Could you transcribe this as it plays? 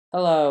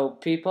Hello,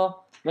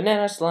 people.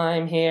 Banana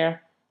Slime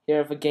here. Here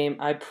with a game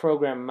I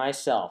programmed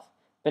myself.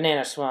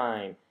 Banana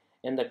Slime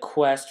in the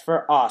quest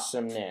for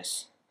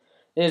awesomeness.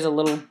 It is a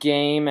little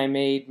game I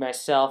made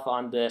myself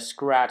on the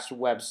Scratch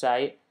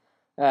website.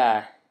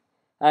 I've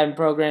been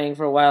programming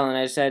for a while and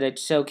I decided I'd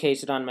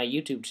showcase it on my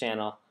YouTube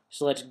channel.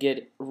 So let's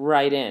get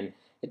right in.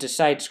 It's a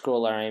side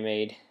scroller I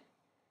made.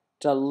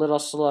 It's a little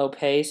slow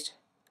paced,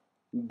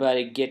 but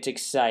it gets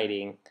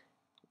exciting.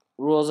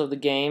 Rules of the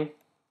game.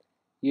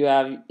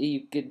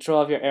 You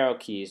control your arrow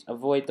keys.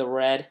 Avoid the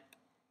red,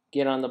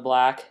 get on the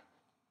black,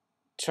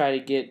 try to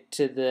get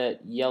to the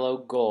yellow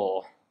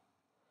goal.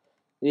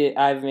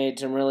 I've made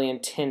some really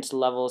intense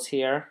levels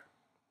here.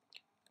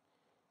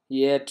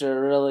 Yeah, it's a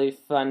really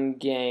fun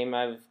game.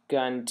 I've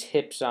gotten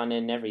tips on it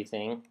and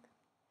everything.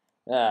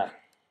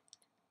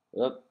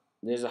 Whoop,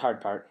 there's the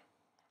hard part.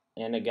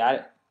 And I got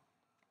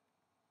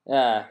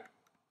it.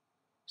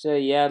 So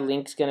yeah,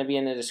 link's gonna be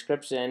in the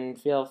description.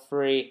 Feel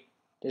free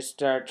to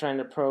start trying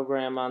to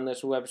program on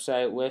this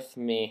website with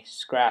me.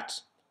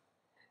 Scratch.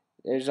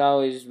 There's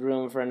always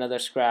room for another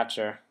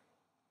scratcher.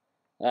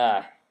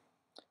 So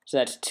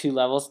that's 2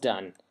 levels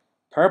done.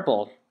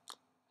 Purple.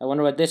 I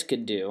wonder what this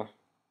could do.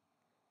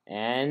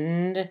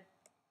 And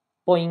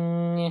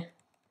boing.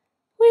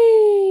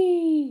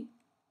 Whee!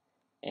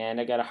 And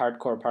I got a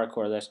hardcore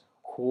parkour this.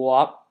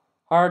 Whoop.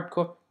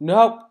 Hardcore.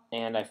 Nope.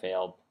 And I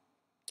failed.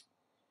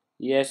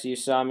 Yes, you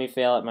saw me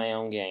fail at my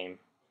own game.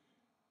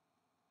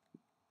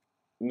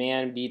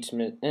 Machine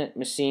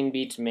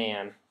beats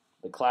man.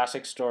 The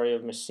classic story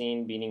of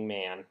machine beating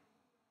man.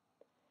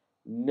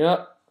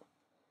 Nope.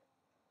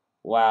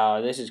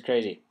 Wow, this is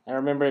crazy. I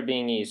remember it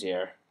being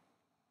easier.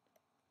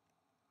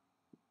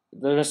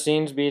 The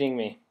machine's beating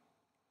me.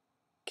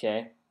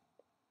 Okay.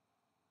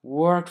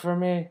 Work for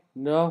me.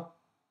 No.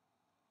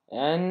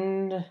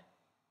 And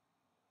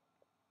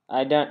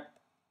I don't.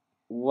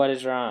 What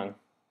is wrong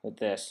with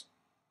this?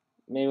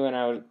 Maybe when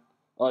I was.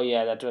 Oh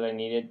yeah, that's what I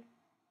needed.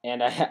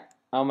 And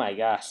oh my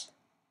gosh.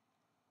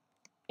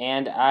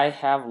 And I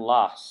have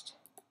lost.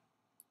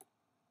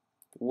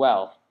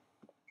 Well.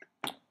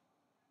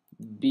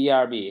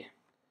 BRB.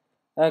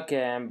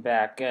 Okay, I'm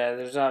back.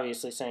 There's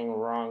obviously something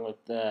wrong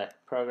with the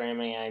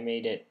programming. I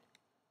made it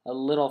a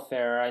little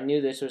fairer. I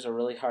knew this was a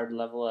really hard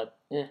level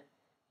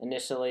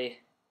initially,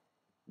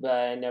 but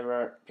I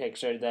never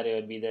pictured that it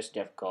would be this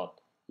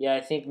difficult. Yeah,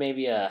 I think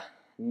maybe a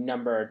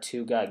number or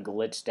two got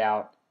glitched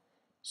out.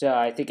 So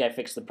I think I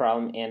fixed the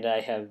problem and I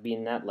have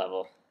beaten that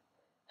level.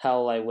 How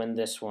will I win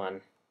this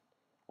one?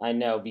 I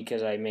know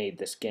because I made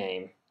this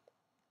game.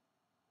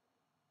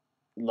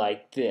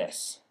 Like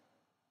this.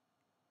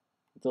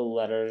 The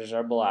letters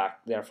are black,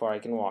 therefore I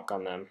can walk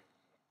on them.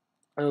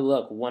 Oh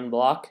look, 1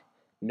 block?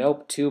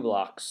 Nope, 2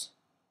 blocks.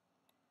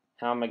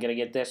 How am I gonna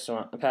get this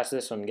one past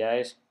this one,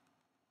 guys?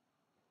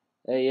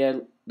 Yeah,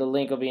 the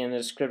link will be in the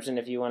description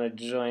if you want to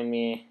join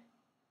me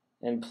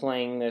in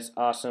playing this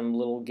awesome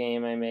little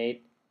game I made.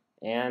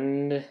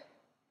 And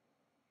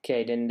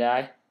okay, didn't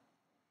die.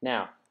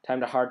 Now, time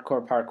to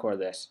hardcore parkour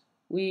this.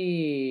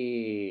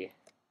 Whee!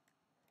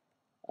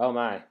 Oh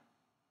my.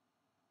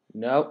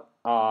 Nope.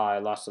 Aw, I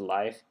lost a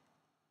life.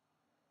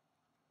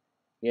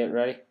 Get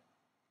ready?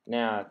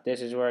 Now,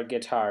 this is where it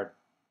gets hard.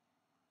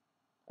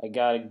 I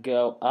gotta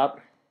go up.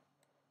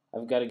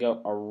 I've gotta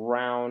go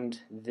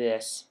around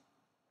this.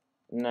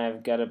 And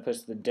I've gotta push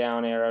the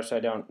down arrow so I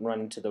don't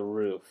run into the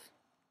roof.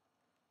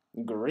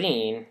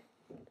 Green?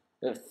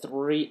 We have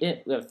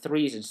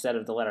threes instead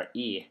of the letter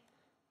E.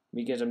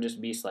 Because I'm just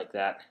a beast like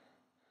that.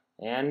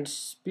 And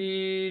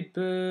speed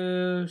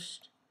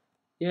boost.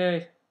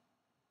 Yay.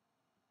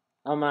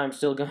 Oh my, I'm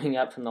still going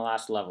up from the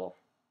last level.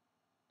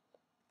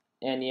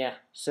 And yeah,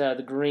 so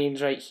the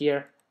greens right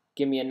here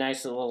give me a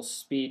nice little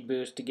speed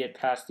boost to get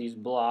past these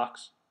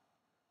blocks.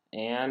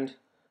 And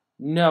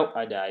no,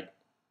 I died.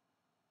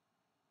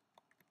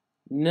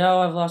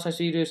 No, I've lost my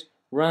speed boost.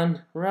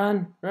 Run,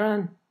 run,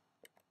 run.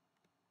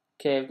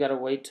 Okay, I've got to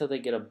wait till they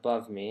get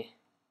above me.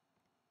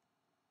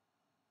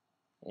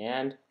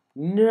 And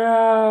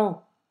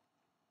no.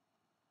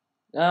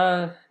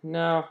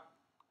 No.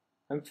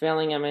 I'm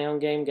failing at my own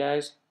game,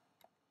 guys.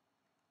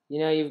 You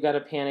know you've got to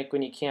panic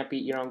when you can't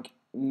beat your own.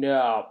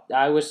 No,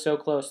 I was so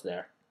close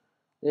there.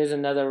 There's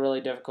another really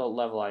difficult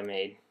level I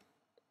made.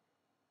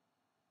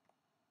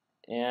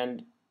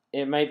 And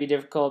it might be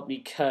difficult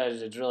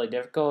because it's really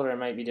difficult, or it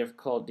might be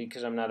difficult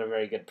because I'm not a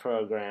very good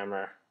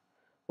programmer.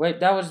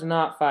 Wait, that was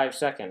not 5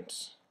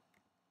 seconds.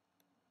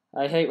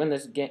 I hate when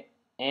this game.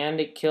 And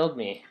it killed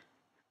me.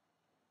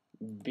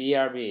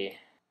 BRB.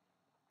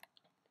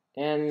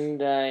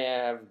 And I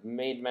have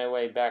made my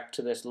way back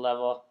to this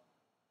level.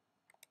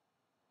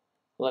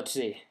 Let's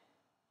see.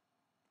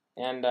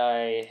 And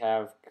I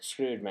have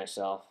screwed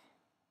myself.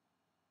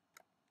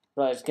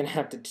 But I was going to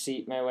have to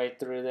cheat my way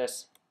through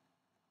this.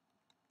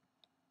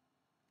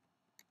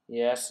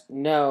 Yes.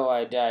 No,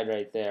 I died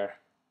right there.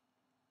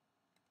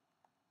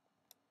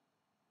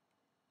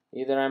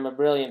 Either I'm a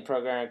brilliant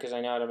programmer because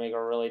I know how to make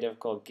a really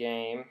difficult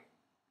game,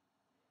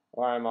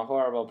 or I'm a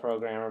horrible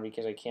programmer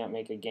because I can't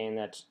make a game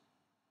that's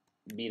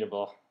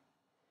beatable.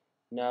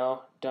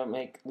 No, don't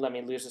let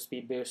me lose the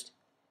speed boost.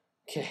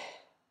 Okay.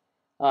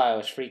 Oh, I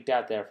was freaked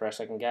out there for a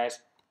second,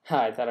 guys.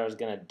 I thought I was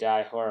gonna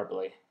die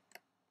horribly.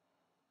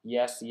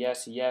 Yes,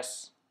 yes,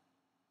 yes.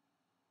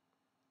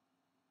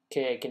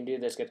 Okay, I can do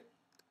this. Good.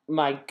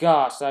 My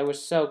gosh, I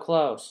was so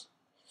close.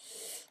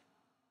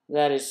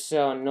 That is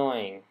so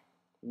annoying.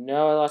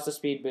 No, I lost the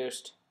speed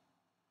boost.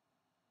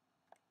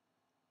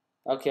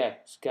 Okay,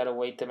 just gotta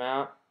wait them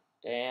out.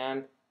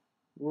 And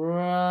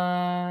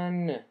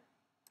run.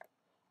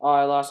 Oh,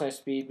 I lost my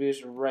speed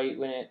boost right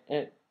when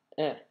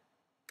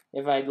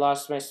If I'd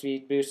lost my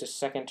speed boost a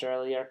second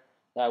earlier,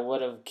 that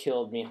would have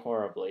killed me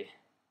horribly.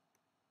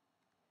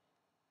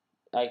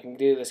 I can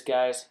do this,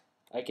 guys.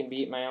 I can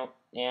beat my own.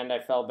 And I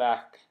fell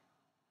back.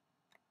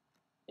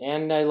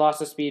 And I lost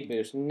the speed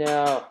boost.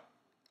 No.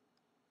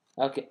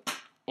 Okay.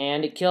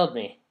 And it killed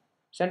me.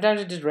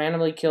 Sometimes it just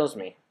randomly kills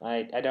me.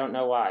 I don't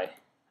know why.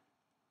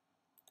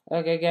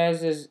 Okay,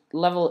 guys, this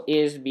level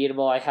is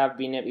beatable. I have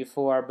beaten it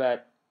before,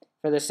 but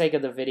for the sake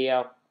of the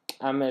video,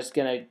 I'm just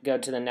going to go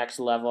to the next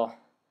level.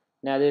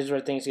 Now, this is where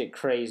things get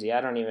crazy.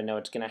 I don't even know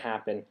what's going to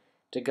happen.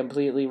 To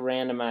completely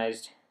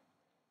randomized,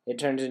 it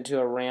turns into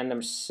a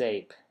random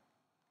shape.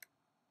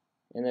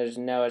 And there's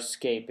no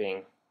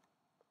escaping.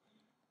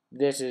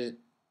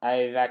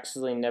 I've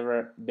actually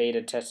never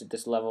beta tested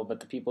this level,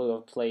 but the people who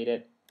have played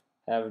it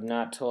have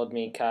not told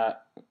me,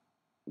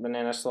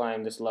 Banana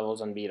Slime, this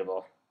level's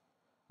unbeatable.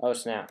 Oh,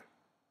 snap.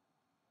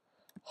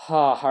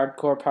 Ha,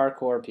 hardcore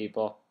parkour,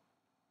 people.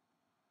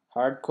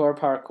 Hardcore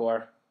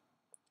parkour.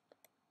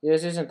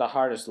 This isn't the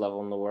hardest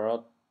level in the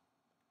world.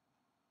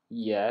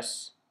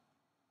 Yes.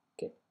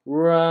 Okay.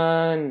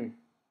 Run!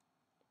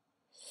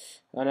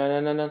 Oh, no, no,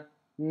 no, no.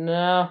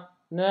 No,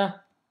 no.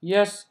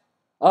 Yes.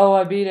 Oh,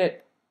 I beat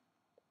it.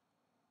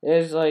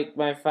 This is like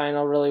my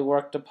final really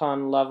worked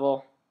upon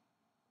level.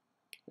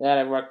 That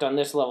I've worked on.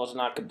 This level is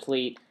not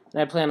complete.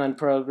 And I plan on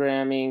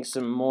programming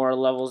some more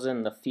levels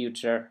in the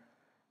future.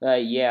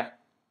 Yeah.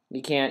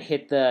 You can't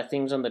hit the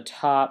things on the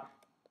top.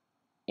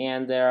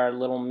 And there are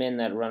little men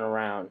that run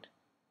around.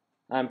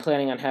 I'm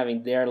planning on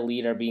having their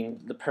leader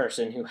being the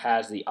person who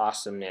has the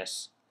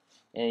awesomeness.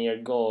 And your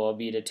goal will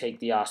be to take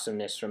the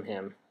awesomeness from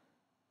him.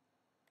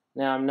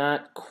 Now, I'm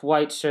not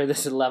quite sure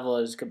this level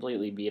is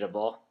completely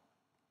beatable.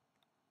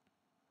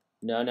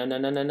 No, no, no,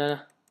 no, no, no.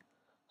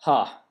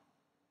 Ha.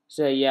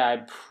 So, yeah,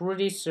 I'm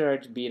pretty sure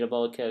it's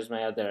beatable because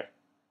my other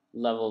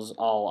levels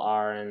all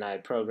are, and I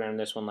programmed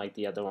this one like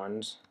the other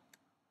ones.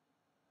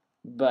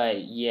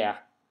 But, yeah,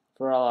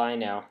 for all I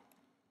know.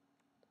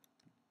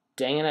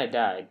 Dang it, I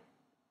died.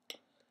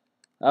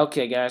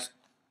 Okay, guys.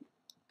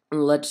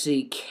 Let's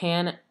see.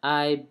 Can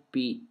I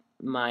beat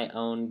my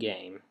own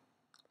game?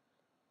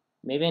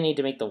 Maybe I need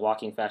to make the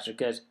walking faster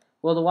because,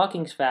 well, the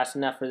walking's fast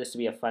enough for this to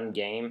be a fun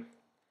game.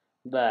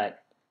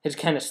 But it's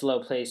kind of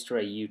slow paced for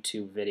a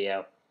YouTube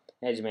video,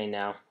 as you may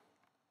know.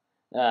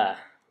 But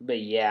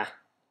yeah.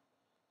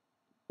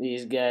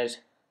 These guys.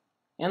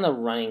 And the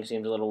running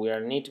seems a little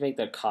weird. I need to make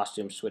the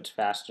costume switch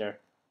faster.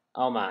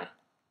 Oh my.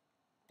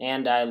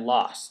 And I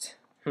lost.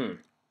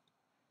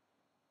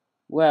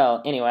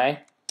 Well,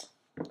 anyway.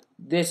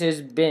 This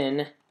has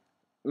been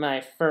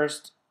my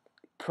first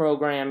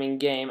programming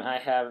game I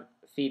have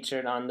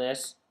featured on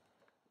this.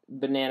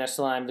 Banana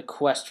Slime, The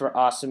Quest for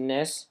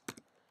Awesomeness.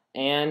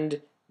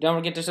 And don't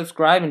forget to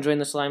subscribe and join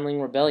the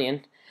Slimeling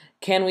Rebellion.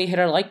 Can we hit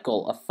our like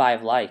goal of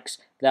 5 likes?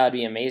 That would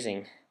be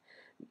amazing.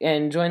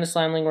 And join the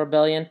Slimeling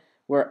Rebellion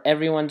where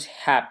everyone's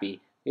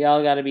happy. We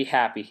all got to be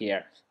happy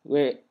here.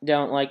 We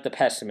don't like the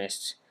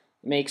pessimists.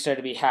 Make sure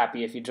to be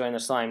happy if you join the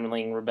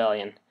Slimeling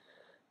Rebellion.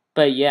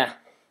 But yeah,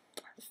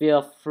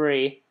 feel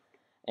free.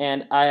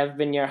 And I have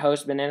been your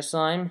host, Banana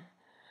Slime.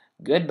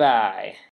 Goodbye.